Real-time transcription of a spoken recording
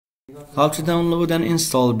How to download and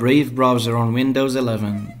install Brave browser on Windows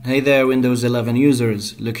 11. Hey there Windows 11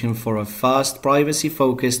 users, looking for a fast,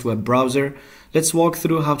 privacy-focused web browser? Let's walk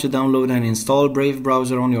through how to download and install Brave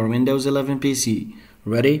browser on your Windows 11 PC.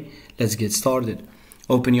 Ready? Let's get started.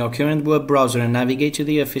 Open your current web browser and navigate to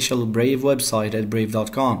the official Brave website at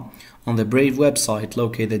brave.com. On the Brave website,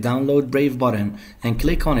 locate the Download Brave button and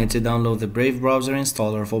click on it to download the Brave browser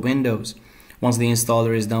installer for Windows. Once the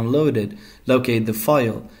installer is downloaded, locate the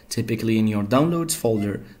file, typically in your Downloads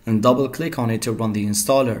folder, and double-click on it to run the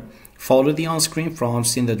installer. Follow the on-screen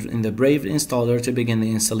prompts in the Brave installer to begin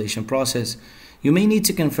the installation process. You may need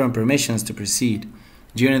to confirm permissions to proceed.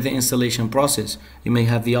 During the installation process, you may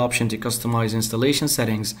have the option to customize installation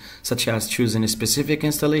settings, such as choosing a specific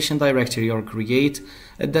installation directory or create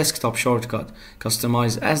a desktop shortcut.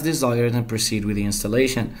 Customize as desired and proceed with the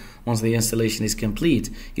installation. Once the installation is complete,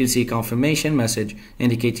 you'll see a confirmation message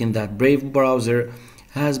indicating that Brave browser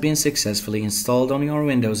has been successfully installed on your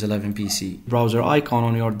Windows 11 PC. Browser icon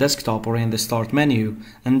on your desktop or in the Start menu,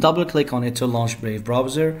 and double-click on it to launch Brave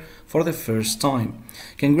browser for the first time.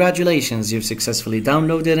 Congratulations, you've successfully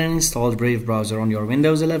downloaded and installed Brave browser on your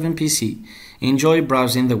Windows 11 PC. Enjoy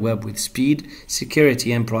browsing the web with speed,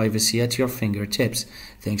 security and privacy at your fingertips.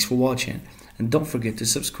 Thanks for watching, and don't forget to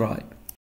subscribe.